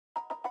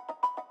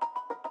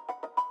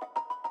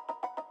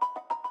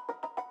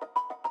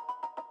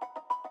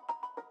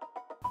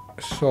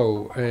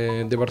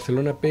The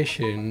Barcelona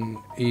patient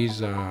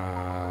is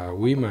a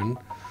woman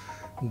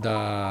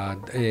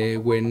that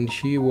when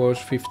she was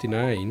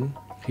 59,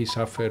 he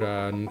suffered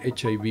an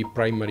HIV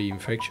primary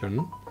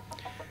infection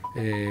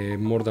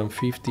more than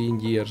 15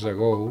 years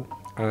ago,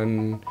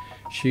 and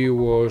she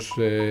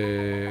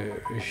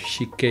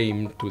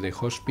came to the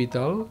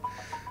hospital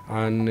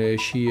and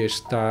she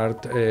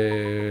started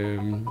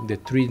the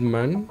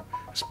treatment,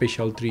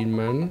 special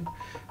treatment,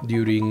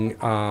 during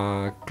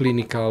a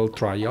clinical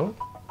trial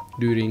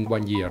during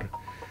 1 year,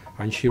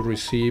 and she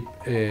received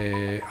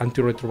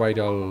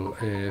antiretroviral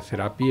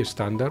therapy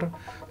standard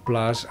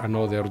plus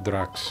another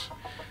drugs.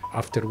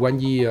 After 1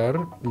 year,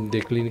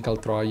 the clinical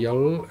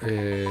trial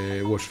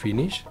was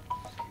finished,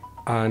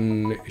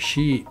 and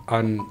she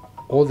and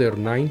other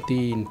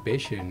 19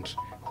 patients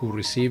who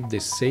received the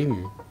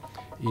same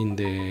in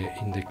the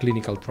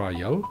clinical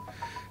trial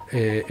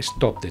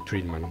stopped the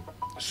treatment.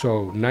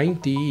 So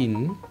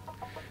 19,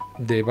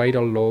 the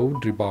viral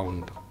load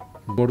rebound.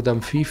 More than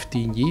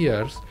 15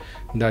 years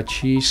that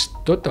she's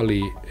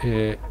totally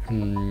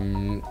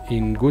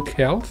in good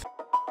health.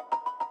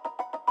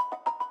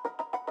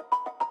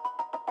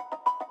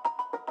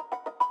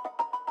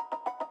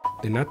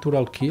 The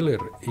natural killer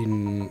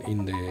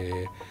in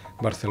the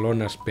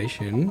Barcelona's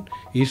patient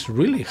is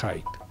really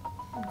high.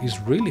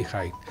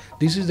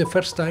 This is the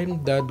first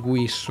time that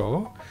we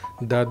saw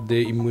that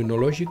the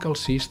immunological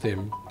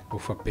system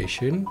of a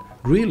patient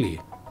really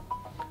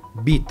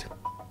beat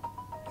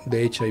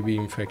the HIV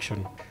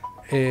infection.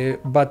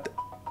 But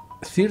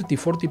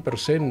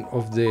 30–40%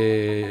 of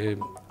the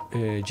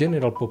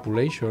general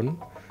population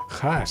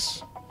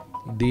has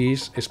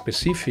these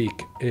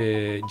specific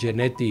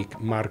genetic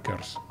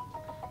markers.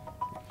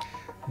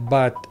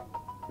 But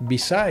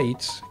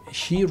besides,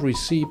 she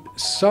received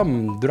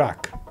some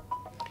drug,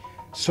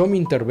 some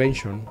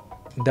intervention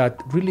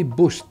that really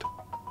boost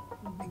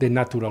the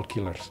natural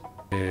killers.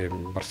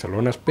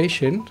 Barcelona's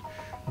patient,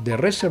 the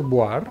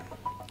reservoir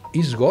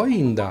is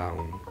going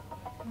down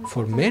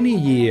for many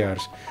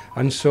years,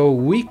 and so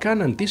we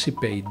can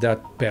anticipate that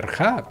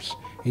perhaps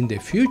in the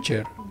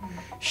future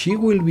she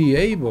will be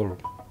able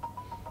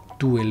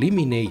to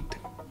eliminate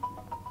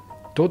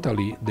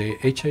totally the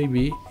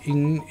HIV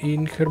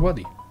in her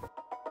body.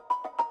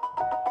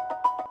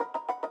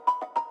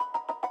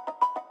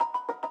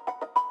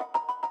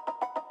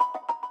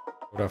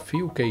 There are a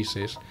few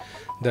cases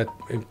that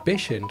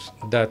patients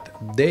that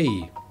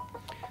they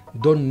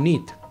don't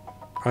need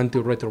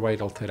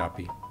antiretroviral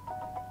therapy.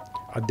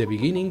 At the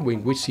beginning,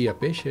 when we see a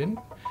patient,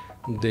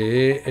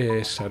 the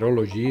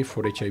serology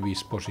for HIV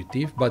is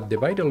positive, but the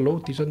viral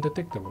load is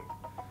undetectable.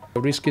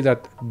 The risk is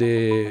that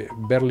the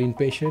Berlin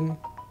patient,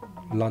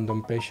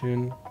 London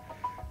patient,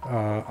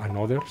 and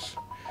others,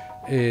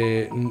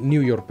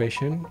 New York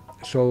patient,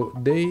 so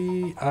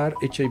they are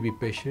HIV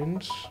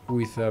patients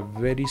with a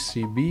very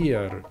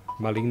severe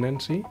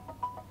malignancy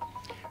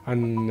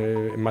and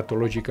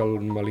hematological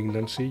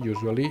malignancy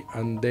usually,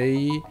 and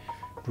they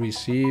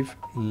receive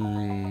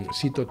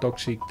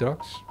cytotoxic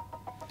drugs.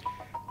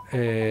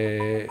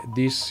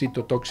 These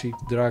cytotoxic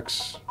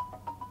drugs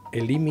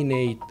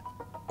eliminate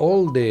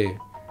all the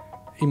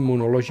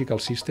immunological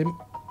system,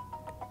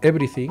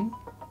 everything,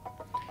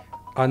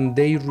 and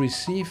they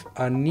receive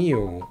a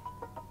new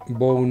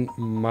bone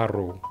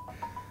marrow.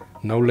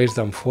 No less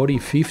than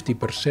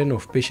 40–50%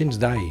 of patients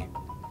die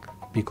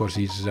because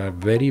it's a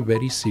very,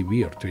 very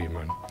severe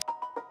treatment.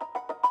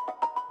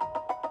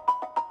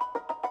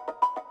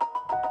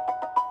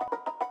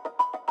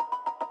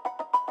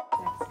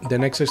 The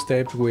next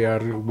step, we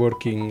are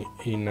working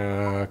in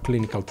a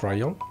clinical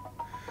trial.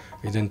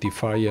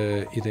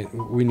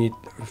 We need,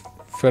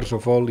 first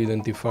of all,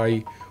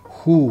 identify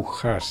who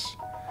has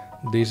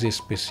these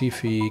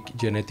specific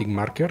genetic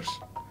markers,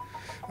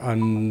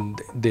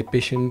 and the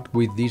patient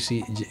with these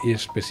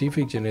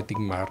specific genetic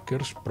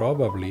markers,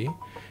 probably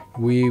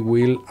we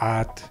will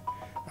add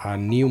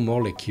new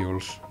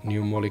molecules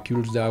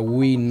that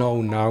we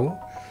know now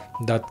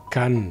that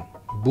can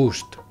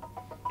boost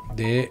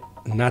the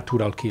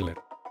natural killer.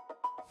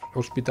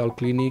 Hospital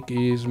clinic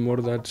is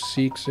more than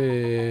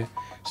 6,000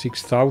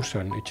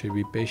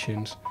 HIV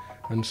patients,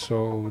 and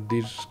so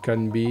this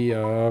can be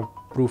a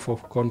proof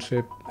of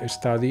concept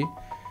study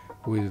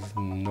with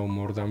no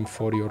more than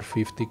 40 or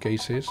 50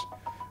 cases,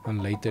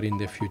 and later in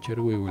the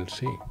future we will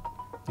see.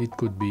 It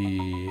could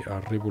be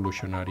a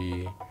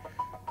revolutionary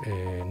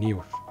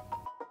news.